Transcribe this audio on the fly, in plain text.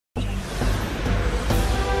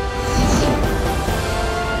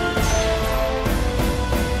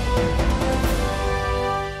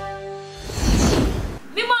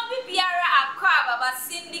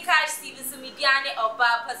biane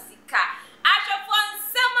oba pasika ahwefo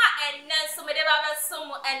nsema enne so me de baba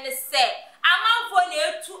som enne se amanfo na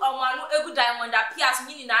etu omanu egu Diamond Appiah so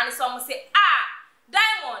nyini na ne so mo se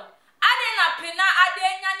Diamond ade na pena ade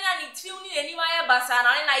nyane ani triw ni eni ma ye basa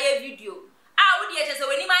na ye video wo de eche se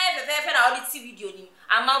weni ma ye fefefe na wo de ti video ni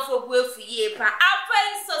amanfo bu efu ye pa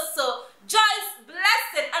afen so Joyce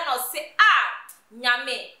Blessing and say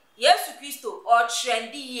nyame Yesu Kristo o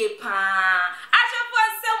trendy ye pa ahwefo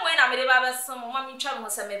nsem we na me de baba som ma mi twa mo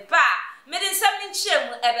se me ba me de nsem ni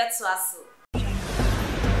nchemu ebeto aso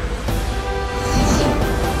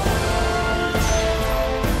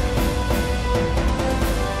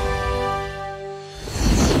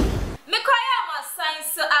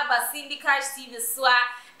Syndicate TV swa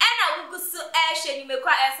ena wugusu ehwe ni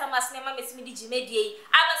mekwa esa sinema mesimi di jimedie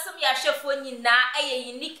abasom ya hwefo nyina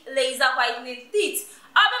unique laser whitening teeth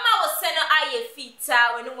obema wo seno aye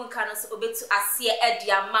fita wenu munka no so obetu ase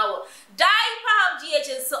ediama wo dai pa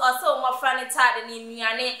GH so oso mo frane tade ni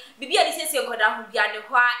nuane bibia di sese koda ho bia ne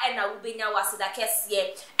ho ena wubenya waseda kese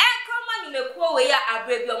enkoma ni mekwa we ya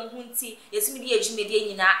abrabi omhunti yesimi di ejimedie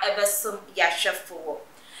nyina ebesom ya hwefo wo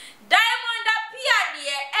Diamond Appiah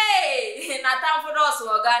na tamfo do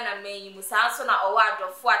so Ghana menyi musanso na owa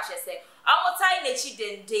adofo achese omotai na chi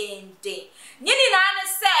den nyini na ne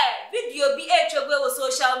se video bi etwegwe wo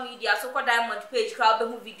social media so ko Diamond page crowd be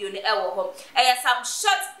mu video ne ewo ho some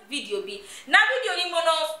short video bi na video ni mo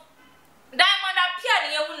no Diamond Appiah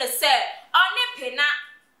ne yehu ne se one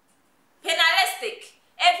penalistic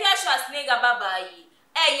efia short nigga baba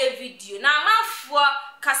yi video na amafo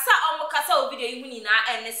kasa kasa o video yi huni na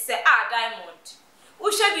ene se Diamond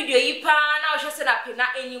uhwe video yi pa na uhwe se na pena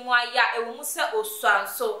enimu aya ewo mu se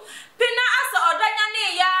osuanso pena asa odanya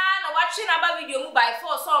ne ya na wachi na ba video mu by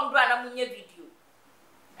force so mbra na munye video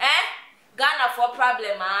Ghana for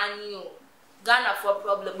problem ani o Ghana for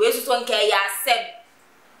problem we so nke ya sem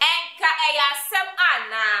enka ya sem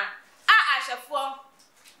ana ahwefo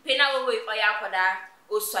pena we oya koda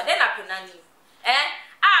osuade na pena ni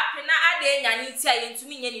pena ade nyane ti aye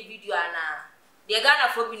ntumi nye ni video ana de Ghana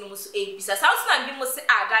for bi no so bisa sounds na bi mo se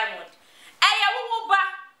Diamond wo ba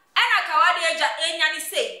ena ka wade eja enyane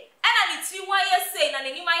sei ena ni ti wa ye sei na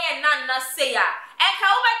ni ma ye na sei enka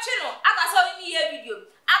wo ba twi no aka so ni ye video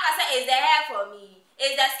aka say is the hair for me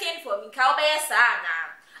is the skin for me ka wo ba ye sa na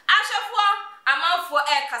ahwefo amanfo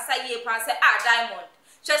kasa ye pa se Diamond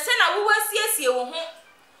hwe se na wo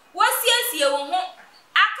wasiesie wo ho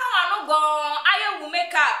aka wano gon aye wu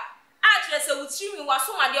makeup atrese wutrimi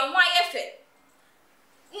wasomade ho ayefe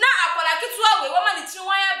na akola kitwa we woma ni tiri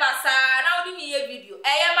wan basa na odi mi ye video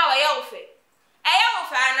ma we ye wo fe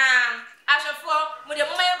na ahwefo mo de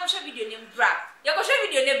moma ye ko hwe video ni mbra ye ko hwe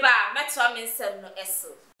video ne ba meto amensem no eso.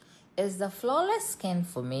 Is the flawless skin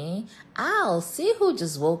for me? I'll see who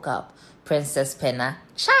just woke up. Princess Pana.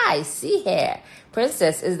 Chai, see hair.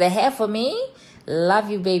 Princess, is the hair for me? Love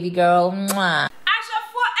you, baby girl. Mwah.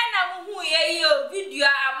 Video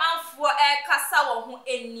amanfo kasa wo ho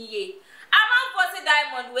eniye amanfo se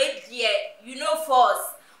Diamond we die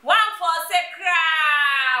force one force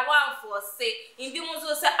kra one force indi mu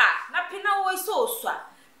so se na pena wo so osua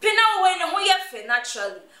pena wo ne ho ye fe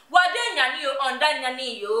naturally wade nyane yo onda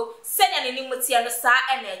nyane yo senya ne ni mutie no sa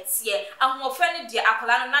na tie ahofe ne de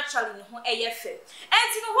akola no naturally ne ho ye fe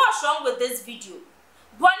enti no what's wrong with this video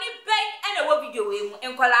boni ben na wo video we mu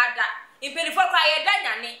enkola ada impeli for kwa ye da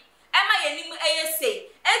nyane ema yenim sei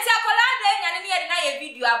enti akola da nyane ne ye na ye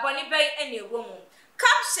video aboni ben na ewo mu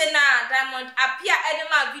caption na Diamond Appiah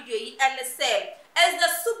edema video yi and say is the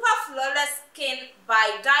super flawless skin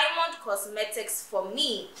by Diamond Cosmetics for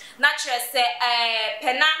me natural say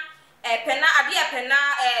pena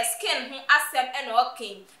skin ho asem ena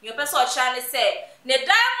okin your person channel say ne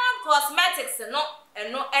Diamond Cosmetics no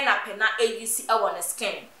eno ena pena use e won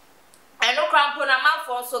skin eno krampo na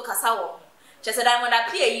manfo so kasa wo chese Diamond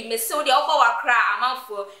Appiah yi mese wo de obo wakra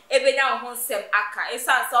amanfo ebenya ho nsem aka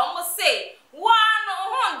esanse omo say one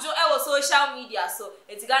honjo e wo social media so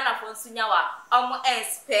etigana fo nsunya wa omo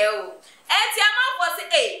spell enti amanfo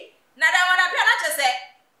say na Diamond Appiah na chese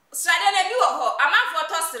strade na bi wo ho amanfo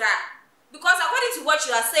to sra because according to what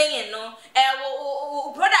you are saying no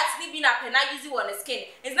products ni bi na pena use on the skin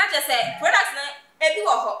it's not just a products na e bi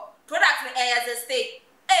wo ho products na as a stay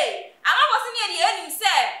amanfo say ni enim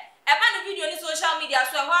say no video ni social media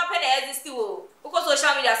so how happen exist wo because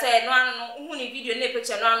social media so no hu ni video ni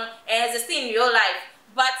picture no exist in real life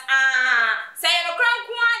but say no kran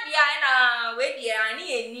ko adia na we dia ni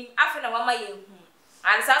enim afa na wama ye hu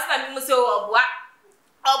and sasa mi mu say oboa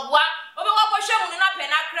obo wo ko hwe mu na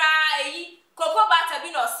pena kra yi koko bata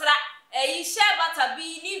bi no sra share butter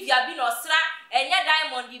be ni via bi no sra enya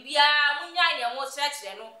diamond bia munya ne mo sra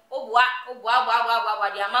kire no obua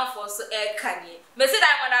the amanfo so kanye me say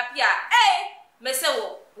Diamond Appiah me say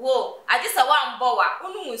wo agisa wa mbowa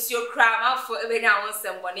unu nsuo kra amanfo ebe na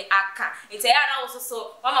wonsem boni aka nti ya na wo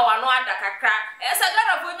so mama wa no ada kakra esa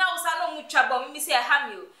gana fo nya wo sa no mu twabo mi say ha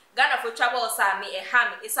mi o Ghana for trouble sa me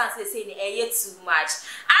ham it sounds say ni too much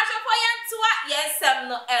after yantua yensem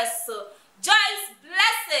no eso Joyce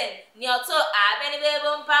Blessing ni oto abeni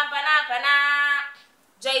bebo pana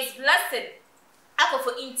Joyce Blessing ako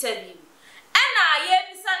for interview ana ye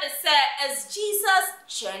bisa ne say as Jesus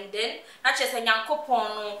trending na chese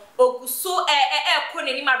nyankopon no oguso ko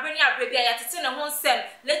ne ni mabreni abrebi ya tete ne ho nsem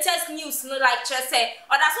latest news no like chese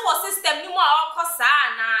oda so wo system ni mo a okosa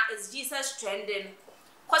na as Jesus trending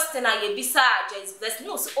question bisa Joyce Blessing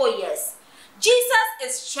no so, oh yes Jesus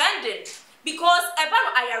is trending because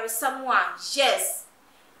ebano ayare someone yes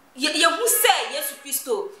ye hu say Yesu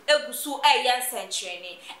Kristo egusu yen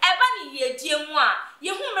century ebani ye die mu a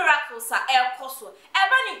ye hu miracles a ekoso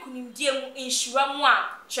ebani kunimdie mu inshura mu a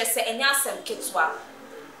twese enya asem ketwa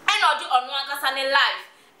and odi onu akasa ne life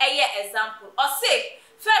example or say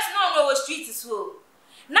first no street is wo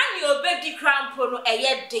na ni obedi crampo no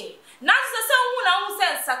din na se hu na hu se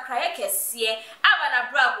nsakra kese aba na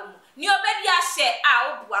brabo mu ni obedi ahye a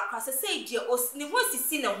obu akwase se die ni ho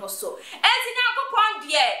sisi ne ho so enti Nyankopon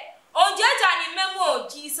de onjeja ni memo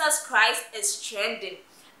Jesus Christ is trending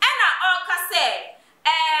ena oka se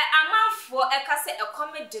amanfo eka se e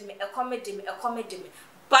comedy me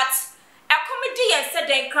but e comedy yen se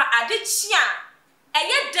den kra adechia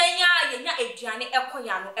eye dan ya yenya aduane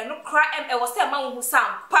ekoya no eno kra e wo se ma hu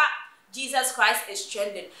sampa Jesus Christ is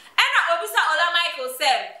trending ena obisa Ola Michael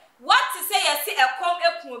said what to say yes e kom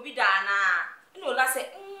ekun obi da na eno Ola say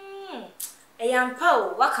eyampa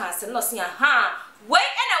o waka se no se ha we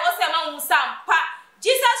ena wo se ma hu sampa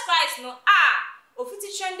Jesus Christ no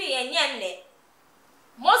ofiti trending yenye ne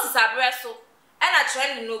Moses abreso ena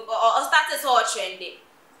trending no o started so trending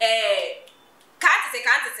can't say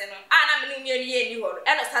no na me no ni ho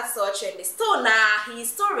ena started so trending still na he is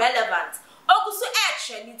still relevant oguso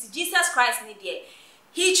trending to Jesus Christ ni there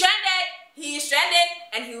he trended he is trending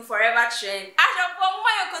and he will forever trend after mo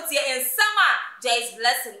yokotie in summer Joyce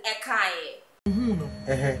Blessing ekaye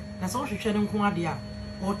na so hwehwe nko ade a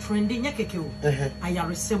o trending nyekeke o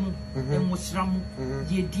ayaresemu emosramu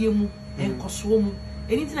yediemu enkoso mu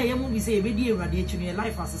anything na yemu bi say ebedi ewrade echi no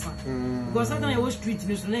life asesa because that na street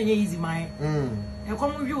news na enye easy man e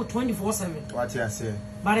come view 24/7 what you say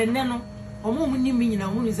but enne no omo mu ni nyina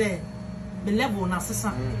hu ni say the level na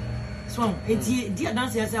asesa so enti dia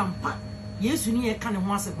dance ya say ampa Yesu ni e ka ne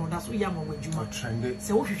ho aseko da so ya ma wadwuma trend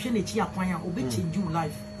say wo hwehwe na echi akwan a obe change you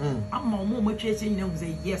life amma omo ma twa nyina hu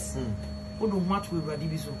say yes odo ho ato ewrade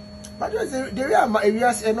bi so but the real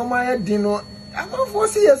areas normal din no I'm for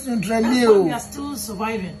serious trending. We are still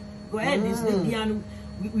surviving. Go ahead,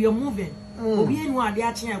 we are moving. Obi enu ade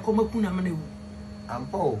a chen akoma kuna manewu.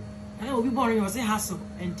 Ampo. Obi born you say hustle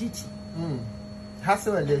and teach.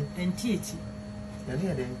 Hustle and teach.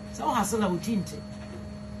 Yeah, then. So hustle na utinte.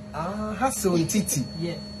 Hustle and titi.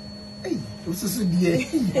 Yeah. Hey, ususu die.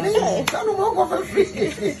 Kanu mo go for free.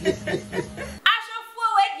 Ashofo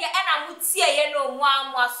we de na mutie ye no mu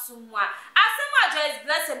amasumwa. Asema Joyce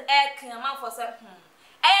Blessing man for say no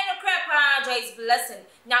crap Joyce Blessing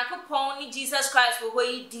Nyankopon ni Jesus Christ wo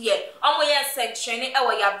yi die omo ye section e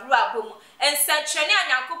wo ya bru abom en section a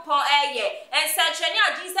Nyankopon en section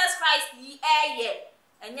a Jesus Christ yi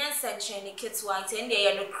enyen section ni ketwa nti ende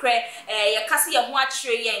ye no kra ye kase ye ho a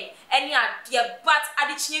kire yen eni ade but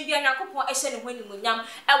ade kyenye bia Nyankopon ehye ne ho animunyam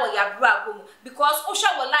e wo ya bru abom because o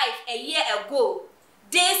sha wo life a year ago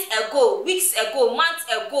days ago, weeks ago, months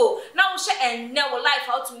ago, now we share and now life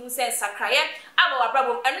out to say sakraye aba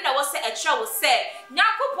wabrabo and na we say a travel say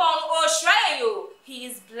Nyankopon o shray you he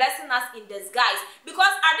is blessing us in disguise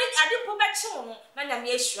because I did put back chimo na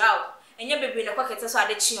nyame ehrawo enye bebre na kwakete so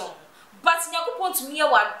ade chimo but Nyankopon to me e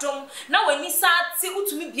wadom na wani sa ti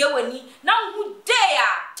utumi bia wani na hu day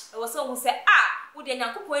a we say hu say wo de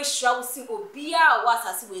Nyankopon ehrawo sin obia wa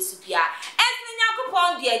asase we su bia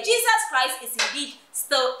Nyankopon dear Jesus Christ is indeed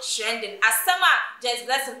still trending. Asama Joyce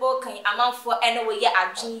Blessing Okan amanfo ene we ye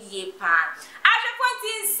adwen ye pa. Ahwepon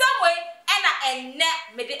in some way ene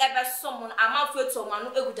me de ebe somun amanfo to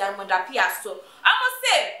manu egu Diamond Appiah so. Amo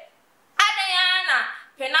say adayana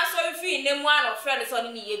Pena sorry free name one of friends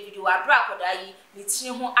on me video abra koda yi mitini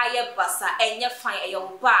ho aye basa enye fine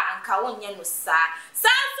eyo ba anka wonye no sa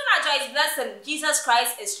na Joyce Blessing Jesus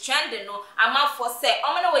Christ is trending no amafo say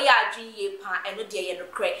omene we ya adwen ye pa eno de ye no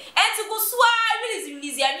kre enti go so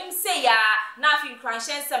release anyum say ya na afin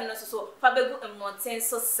kranshen sem no so fa begu mountain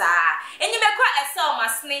so sa enyi be kwa esel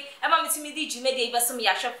masne ema mitimi di jume de ibesom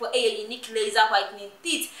ya hwefo eye unique laser whitening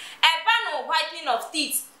teeth eba no whitening of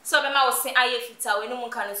teeth so bema wo say aye fita we no mun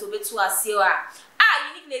kan so betu ase wa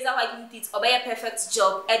unique laser whitening teeth obey a perfect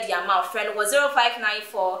job at the amount friend was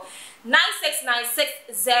 0594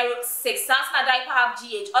 969606 Sansna diaper hub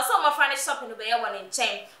GH also my friend shop in obey one in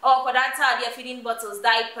chain or kodanta their feeding bottles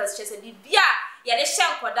diapers just a bia ya de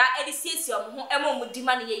shen koda edisiesi omo emo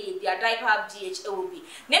mudima ne ye bia diaper hub GH e will be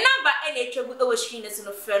ne number ene etwebu e wo screen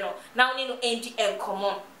no friend no na oni no endi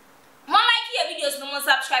encommon. More like your videos, no more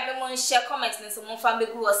subscribe, more share, comment, and some more family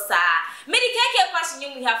who are sad. Medicare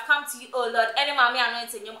question we have come to you, oh Lord, any mommy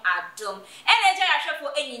anointing you are doomed. And I just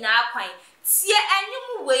for any now quite. See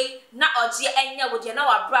any way, not or dear any would you know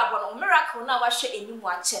a brab on miracle now I share any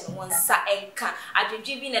watching one sa enka. I did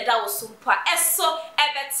give in a dow sumpa, eso,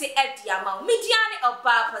 ebeti ediama, mediani or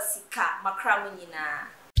barbasika, macramunina.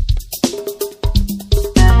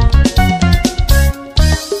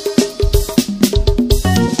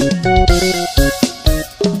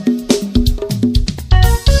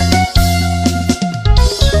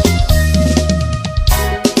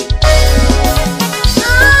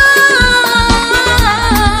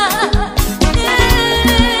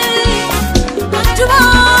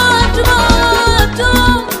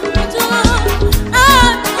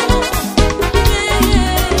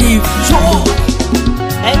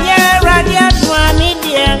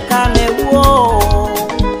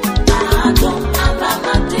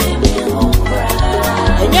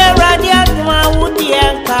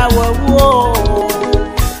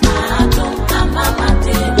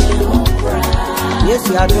 Yes,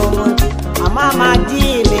 you are doing. Mama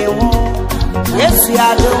di me home. Yes, you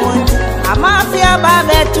are doing. I'm afia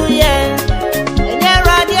babe to ye. And you're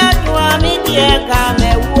ready to me, dear,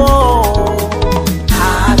 come wo.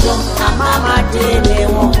 Mama di me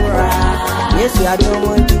home. Yes, you are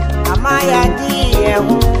doing. Amaya di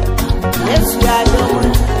home. Yes, you are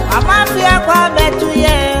doing. I'm afia babe to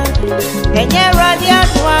ye. And you're ready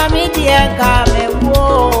to me, dear, come wo.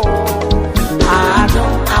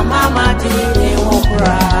 Mama did it won't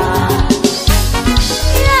cry.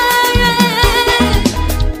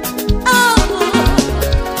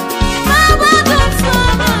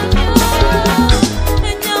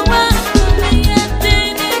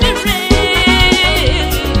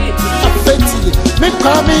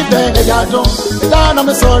 Coming back, I don't. I'm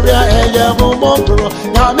sorry, I am a mongrel.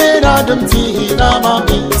 Now, made Adam tea, I'm a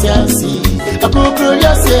bit a book, you're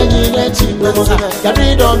saying that you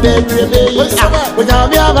read on baby, without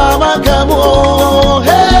me, I'm come on.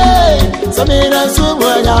 Hey, some in a soup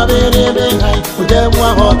where I'm in with them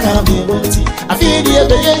one more coming. I feel the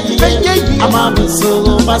baby, I'm a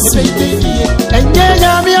so much baby. And then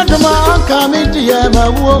I'm here to my coming to my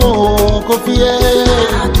walk of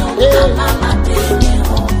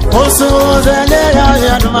also, then I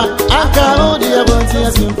am my uncle, dear, but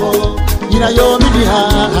yes, simple. You know, your media.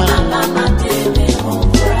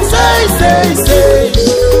 Say.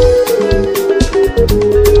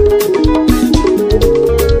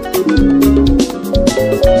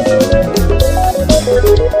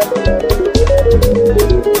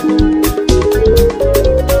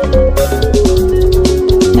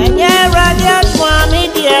 And you're ready for me,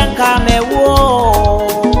 dear, come and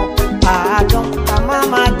walk.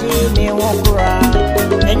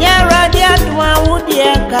 And you're ready to my woody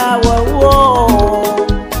and cow.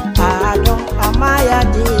 I don't, Amaya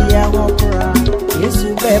dear Wokra. Yes,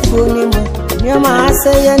 you be pulling me. Your ma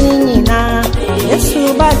say any nina. Yes,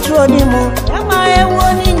 you bat rodimo. Am I a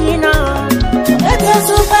warning nina? Let us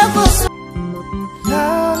focus.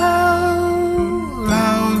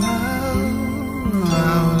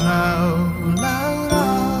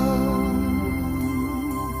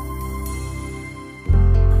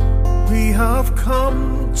 We have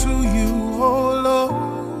come to you, oh Lord,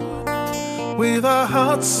 with our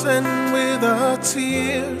hearts and with our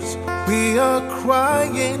tears. We are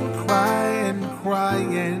crying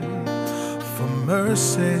for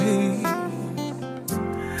mercy.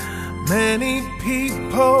 Many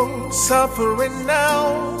people suffering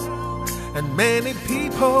now, and many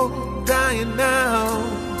people dying now,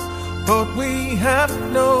 but we have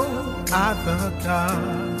no other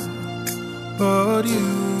God but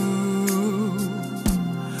you.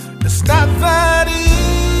 It's not that easy